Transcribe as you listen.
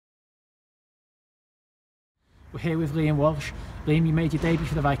We're here with Liam Walsh. Liam, you made your debut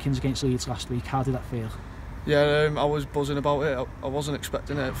for the Vikings against Leeds last week. How did that feel? Yeah, I was buzzing about it. I wasn't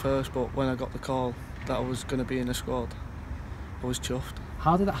expecting it at first, but when I got the call that I was going to be in the squad, I was chuffed.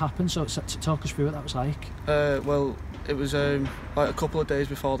 How did that happen? So talk us through what that was like. Well, it was like a couple of days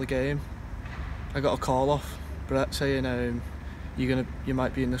before the game. I got a call off Brett saying you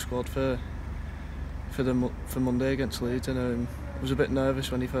might be in the squad for Monday against Leeds, and I was a bit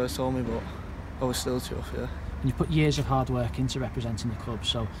nervous when he first told me, but I was still chuffed. Yeah. And you've put years of hard work into representing the club,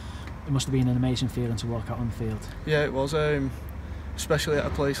 so it must have been an amazing feeling to walk out on the field. Yeah, it was, especially at a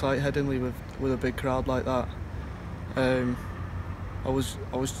place like Headingley with a big crowd like that. I was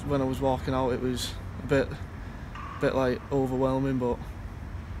when I was walking out, it was a bit like overwhelming, but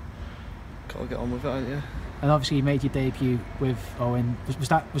gotta get on with it, ain't you? And obviously you made your debut with Owen. Was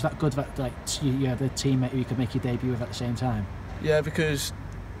that good that like you had a teammate who you could make your debut with at the same time? Yeah, because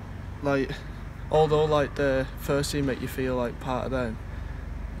although the first team make you feel like part of them,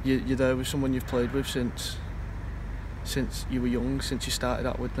 you're there with someone you've played with since you were young, since you started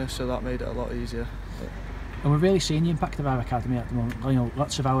at Widnes, so that made it a lot easier. And we're really seeing the impact of our academy at the moment. You know,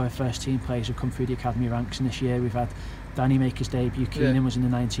 lots of our first team players have come through the academy ranks, and this year we've had Danny make his debut, Keenan was in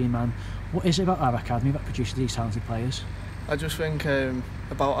the 19-man. What is it about our academy that produces these talented players? I just think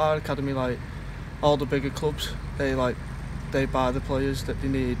about our academy, like all the bigger clubs, they buy the players that they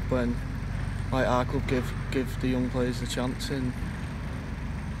need, when like our club give the young players the chance, and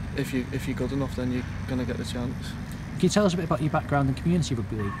if you're good enough, then you're gonna get the chance. Can you tell us a bit about your background in community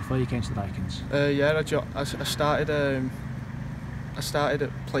rugby league before you came to the Vikings? Yeah, I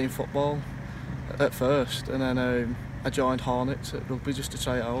started playing football at first, and then I joined Hornets at rugby just to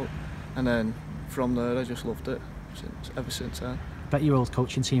try it out, and then from there I just loved it ever since then. I bet your old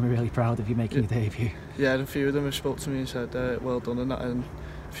coaching team are really proud of you making your debut. Yeah, and a few of them have spoke to me and said well done and that, and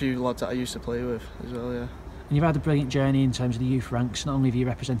a few lads that I used to play with as well. Yeah. And you've had a brilliant journey in terms of the youth ranks. Not only have you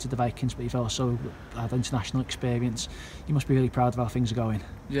represented the Vikings, but you've also had international experience. You must be really proud of how things are going.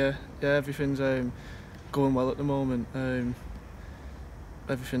 Yeah, everything's going well at the moment.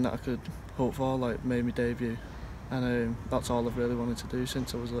 Everything that I could hope for made me debut, and that's all I've really wanted to do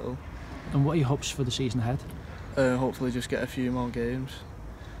since I was little. And what are your hopes for the season ahead? Hopefully just get a few more games,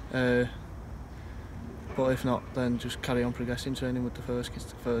 but if not, then just carry on progressing, training with the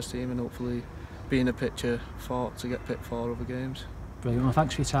first team, and hopefully be in a picture to get picked for other games. Brilliant. Well,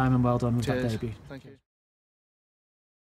 thanks for your time and well done with that debut. Thank you.